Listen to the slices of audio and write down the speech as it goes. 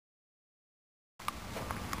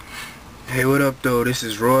Hey, what up though? This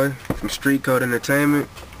is Roy from Street Code Entertainment.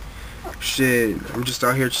 Shit, I'm just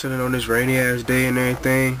out here chilling on this rainy ass day and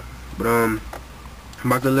everything. But I'm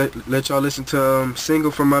about to let y'all listen to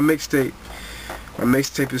single from my mixtape. My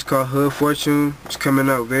mixtape is called Hood Fortune. It's coming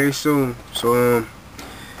out very soon. So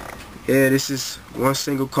yeah, this is one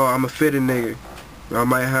single called I'm a Fitted Nigga. Y'all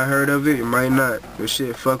might have heard of it, you might not. But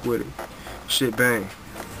shit, fuck with it. Shit bang.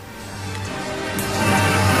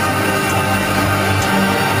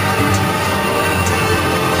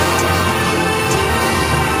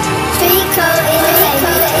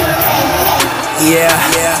 Yeah,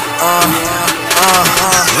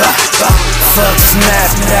 fuck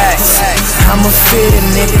snapbacks, I'm a fitted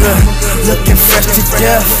nigga, looking fresh to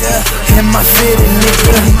death, in my fitted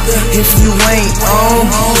nigga. If you ain't on,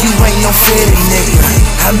 you ain't no fitted nigga.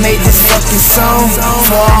 I made this fucking song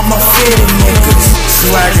for all my fitted niggas.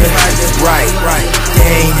 Swagger, right,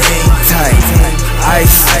 game tight,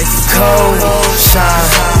 ice cold, shine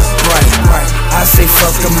bright. I say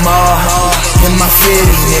fuck them all, in my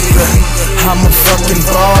fitted nigga. I'm a fucking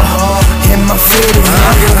ball, in my fitted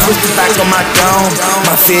nigga. Twist the back on my dome,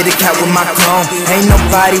 my fitted cat with my chrome. Ain't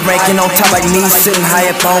nobody ranking on top like me, sitting high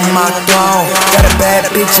up on my throne. Got a bad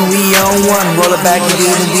bitch and we on one, roll it back and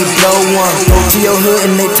then we blow one. Go to your hood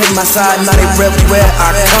and they take my side, now they rep where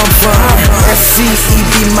I come from.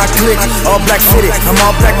 SCEB my clique, all black fitted, I'm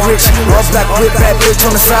all black rich, all black with bad bitch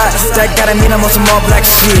on the side. That gotta mean I'm on some all black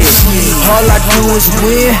shit. All I do is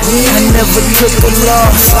win, I never took a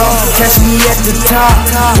loss. Catch me at the top,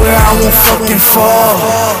 where I won't fucking fall.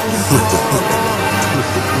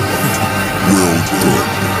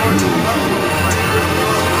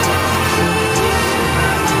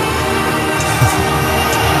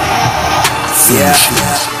 Yeah,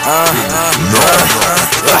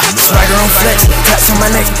 swagger on flex, tats on my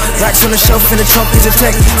neck, racks on the shelf in the trunk is a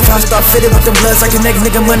tech. Five star fitted with the bloods I connect,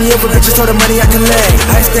 nigga money over bitches, told the money I collect.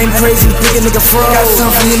 Ice game crazy, big nigga fraud. Got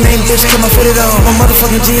something from your name, bitch, come on, fit it on. My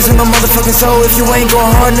motherfucking G's and my motherfucking soul. If you ain't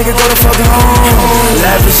going hard, nigga, go to fucking home.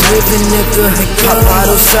 Lavish living, nigga, pop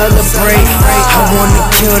bottle, celebrate. I wanna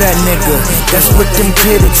kill that nigga, that's what them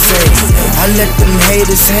critics say. I let them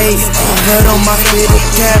haters hate, put on my fitted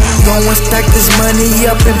cap, go and stack this money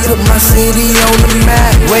up and put my city on the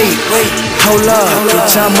map. Wait, hold up,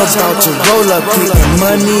 bitch, I'm about to roll up. Getting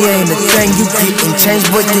money ain't a thing, you getting change,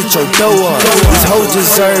 boy, get your dough up. These hoes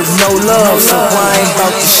deserve no love, so I ain't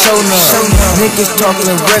about to show none. Niggas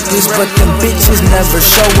talking reckless, but them bitches never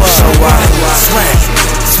show up. So I swag,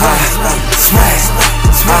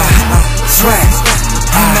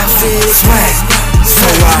 I'm a fitted swag. So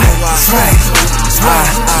I swag,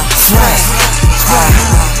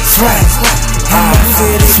 I'm a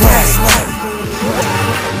fitted swag.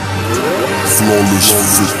 Flawless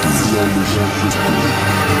 50,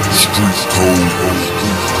 Street Code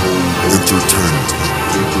Entertainment.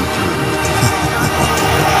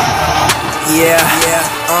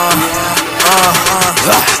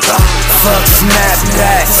 Fuck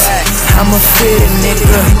snapbacks, I'm a fitted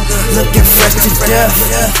nigga, looking fresh to death,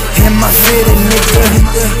 in my fitted nigga.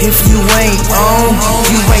 If you ain't on,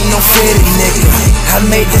 you ain't no fitted nigga. I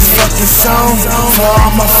made this fucking song for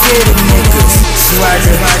all my fitted niggas.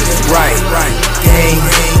 Swagger, right, game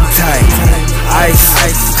tight, ice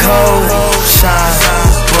cold, shine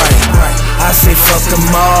bright. I say fuck them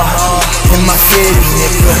all, in my fitted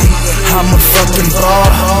nigga. I'm a fucking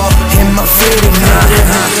ball, in my fitted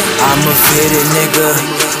nigga. I'm a fitted nigga,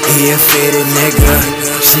 he a fitted nigga,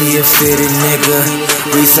 she a fitted nigga,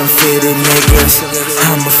 we some fitted niggas.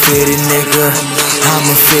 I'm a fitted nigga, I'm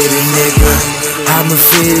a fitted nigga, I'm a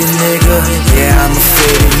fitted nigga, yeah, I'm a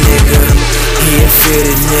fitted nigga. He a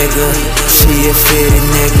fitted nigga, she a fitted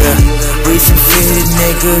nigga, we some fitted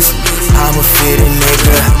niggas. I'm a fitted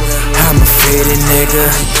nigga, I'm a fitted nigga,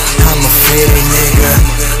 I'm a fitted nigga,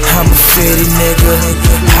 I'm a fitted nigga,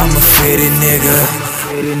 I'm a fitted nigga.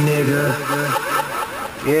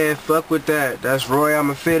 Yeah, fuck with that. That's Roy, I'm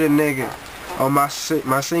a Fitted Nigga. On my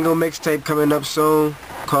single mixtape coming up soon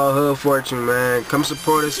called Hood Fortune, man. Come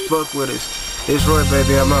support us, fuck with us. It's Roy,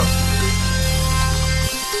 baby, I'm out.